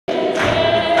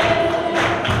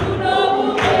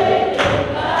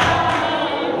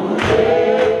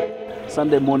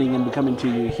Sunday morning, and we're coming to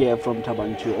you here from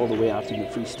Thaba Nchu all the way out in the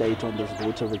Free State on this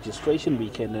voter registration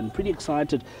weekend, and pretty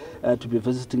excited to be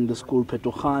visiting the school,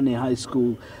 Petokhane High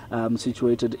School,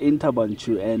 situated in Thaba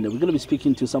Nchu, and we're going to be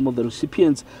speaking to some of the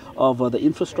recipients of the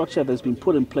infrastructure that's been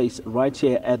put in place right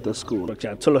here at the school.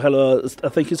 Hello,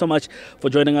 thank you so much for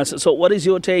joining us. So what is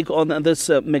your take on this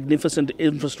magnificent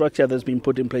infrastructure that's been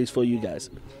put in place for you guys?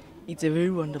 It's a very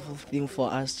wonderful thing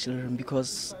for us children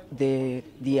because they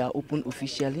are open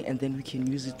officially, and then we can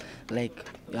use it like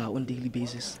on daily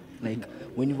basis. Like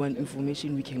when you want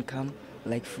information, we can come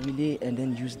like freely and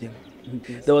then use them.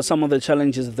 There were some of the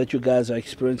challenges that you guys are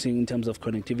experiencing in terms of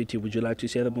connectivity. Would you like to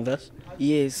share them with us?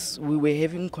 Yes, we were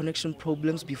having connection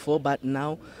problems before, but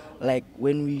now, like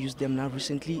when we used them now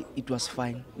recently, it was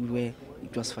fine.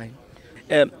 It was fine.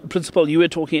 Principal, you were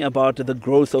talking about the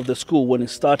growth of the school. When it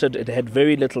started, it had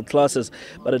very little classes,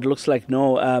 but it looks like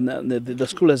the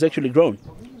school has actually grown.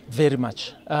 Very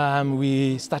much.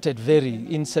 We started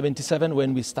in 77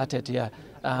 when we started here.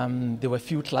 There were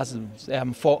few classrooms,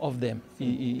 4 of them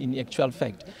in actual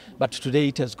fact. But today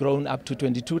it has grown up to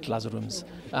 22 classrooms,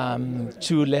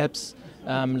 2 labs,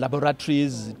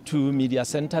 laboratories, 2 media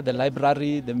center, the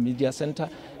library, the media center,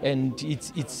 and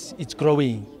it's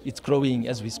growing. It's growing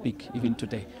as we speak, even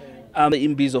today. The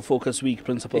Imbizo Focus Week,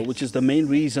 Principal, yes, which is the main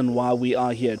reason why we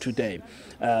are here today.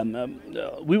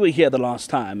 We were here the last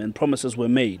time and promises were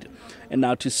made. And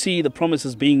now to see the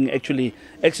promises being actually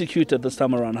executed this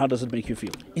time around, how does it make you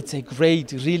feel? It's a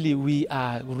great, really, we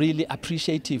are really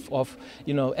appreciative of,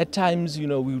 at times, we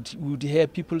would hear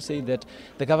people say that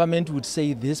the government would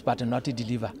say this but not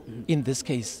deliver. Mm-hmm. In this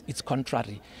case, it's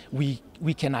contrary. We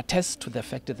can attest to the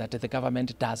fact that the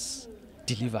government does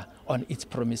deliver on its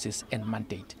promises and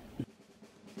mandate.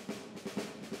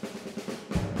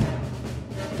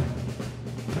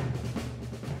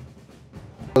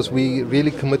 We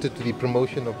really committed to the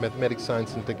promotion of mathematics,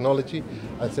 science and technology.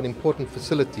 It's an important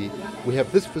facility. We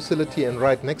have this facility, and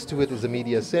right next to it is a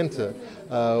media center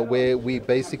where we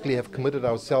basically have committed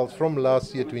ourselves from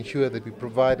last year to ensure that we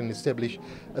provide and establish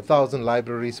 1,000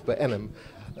 libraries per annum.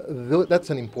 That's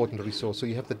an important resource. So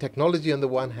you have the technology on the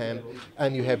one hand,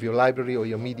 and you have your library or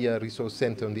your media resource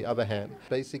center on the other hand.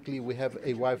 Basically, we have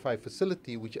a Wi-Fi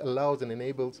facility which allows and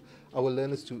enables our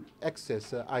learners to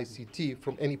access ICT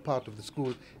from any part of the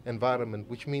school environment,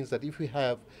 which means that if we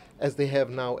have, as they have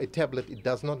now, a tablet, it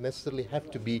does not necessarily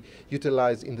have to be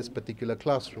utilized in this particular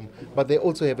classroom, but they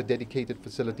also have a dedicated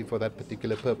facility for that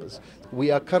particular purpose.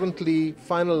 We are currently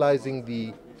finalizing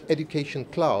the education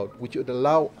cloud, which would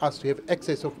allow us to have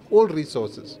access of all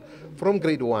resources from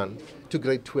grade 1 to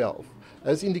grade 12.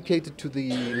 As indicated to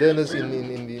the learners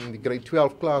in the grade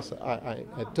 12 class, I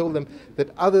told them that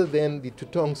other than the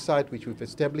Tutong site which we've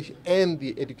established and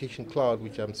the education cloud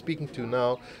which I'm speaking to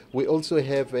now, we also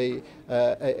have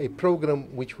a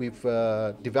program which we've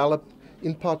developed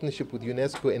in partnership with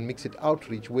UNESCO and Mix It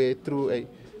Outreach, where through a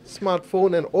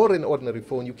smartphone or an ordinary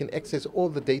phone, you can access all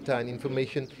the data and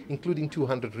information, including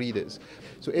 200 readers.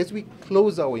 So as we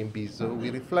close our Imbizo, we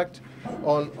reflect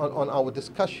on our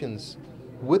discussions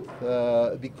with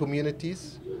the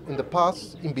communities in the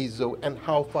past Imbizo and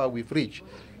how far we've reached.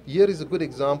 Here is a good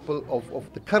example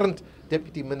of the current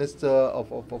Deputy Minister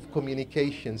of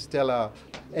Communications, Stella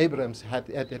Abrams,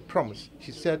 had promised.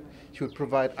 She said she would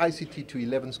provide ICT to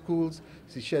 11 schools.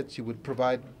 She said she would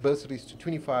provide bursaries to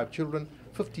 25 children.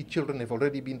 50 children have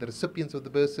already been the recipients of the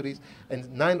bursaries, and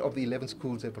 9 of the 11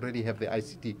 schools already have the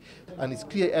ICT. And it's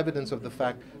clear evidence of the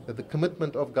fact that the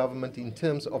commitment of government in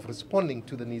terms of responding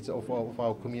to the needs of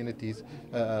our communities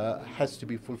has to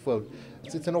be fulfilled.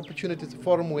 It's an opportunity, it's a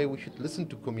forum where we should listen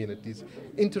to communities,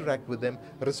 interact with them,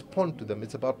 respond to them.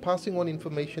 It's about passing on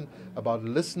information, about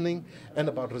listening, and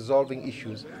about resolving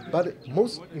issues. But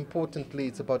most importantly,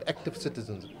 it's about active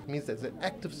citizens. It means that as an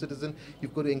active citizen,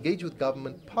 you've got to engage with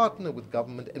government, partner with government,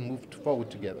 and move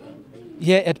forward together.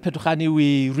 Here at Petokhane,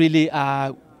 we really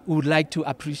would like to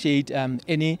appreciate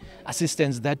any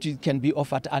assistance that can be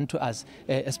offered unto us,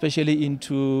 especially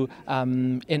into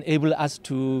enable us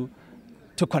to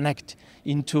connect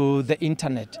into the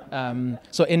internet.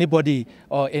 So anybody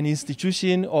or any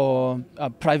institution or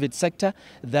private sector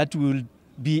that will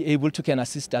be able to can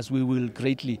assist us, we will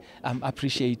greatly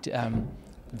appreciate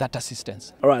that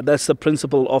assistance. All right, that's the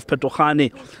principal of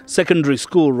Petokhane Secondary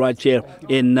School right here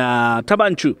in Thaba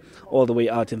Nchu, all the way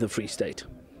out in the Free State.